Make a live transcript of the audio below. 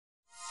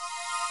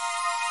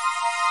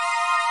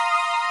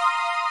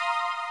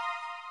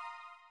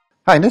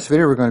Hi, in this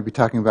video we're going to be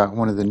talking about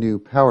one of the new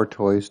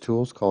PowerToys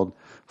tools called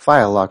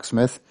File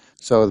Locksmith.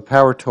 So the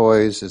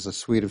PowerToys is a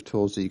suite of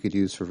tools that you could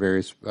use for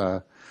various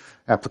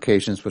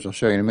applications, which I'll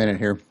show you in a minute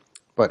here.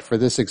 But for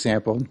this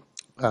example,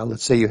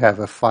 let's say you have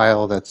a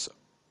file that's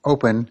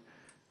open,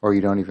 or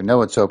you don't even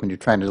know it's open, you're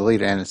trying to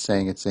delete it and it's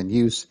saying it's in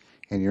use,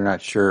 and you're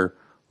not sure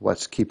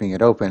what's keeping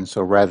it open.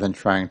 So rather than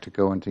trying to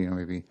go into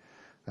maybe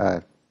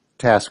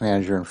Task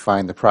Manager and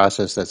find the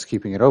process that's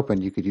keeping it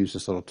open, you could use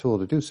this little tool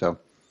to do so.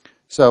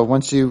 So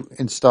once you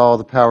install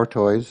the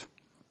PowerToys,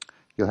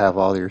 you'll have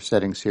all your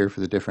settings here for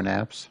the different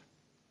apps.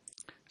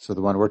 So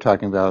the one we're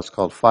talking about is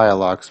called File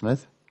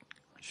Locksmith.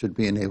 It should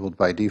be enabled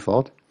by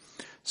default.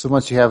 So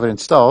once you have it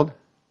installed,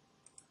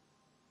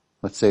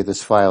 let's say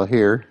this file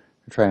here,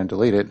 you're trying to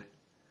delete it.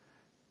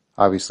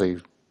 Obviously,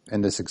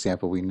 in this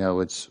example, we know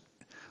it's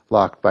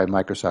locked by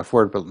Microsoft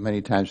Word, but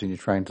many times when you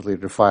try and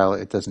delete a file,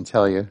 it doesn't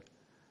tell you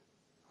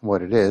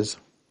what it is,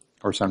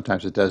 or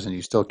sometimes it does and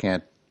you still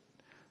can't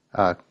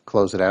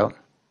close it out.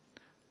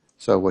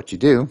 So what you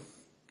do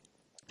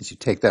is you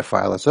take that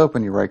file that's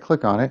open, you right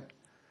click on it,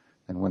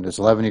 and Windows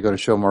 11 you go to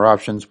show more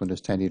options, Windows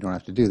 10 you don't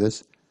have to do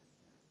this.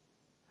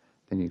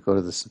 Then you go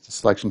to the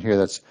selection here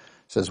that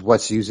says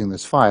what's using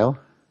this file.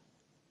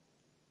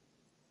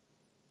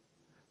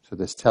 So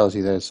this tells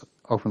you that it's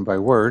opened by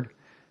Word.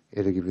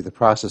 It'll give you the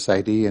process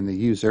ID and the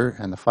user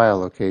and the file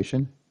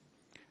location,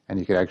 and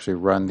you could actually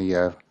run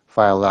the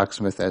File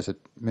Locksmith as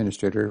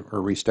administrator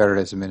or restart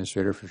it as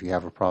administrator if you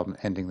have a problem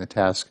ending the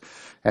task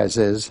as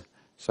is.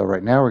 So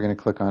right now we're going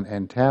to click on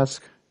End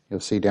Task.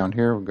 You'll see down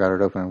here we've got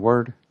it open in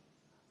Word,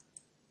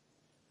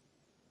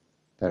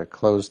 that it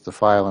closed the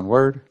file in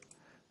Word,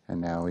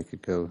 and now we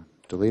could go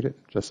delete it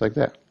just like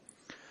that.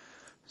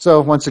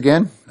 So once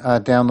again,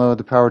 download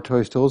the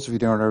PowerToys tools if you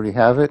don't already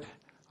have it.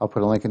 I'll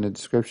put a link in the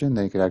description.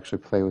 Then you could actually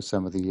play with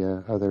some of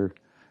the other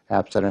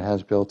apps that it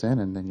has built in,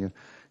 and then you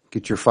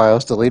get your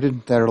files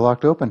deleted that are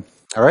locked open.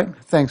 All right,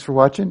 thanks for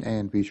watching,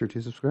 and be sure to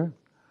subscribe.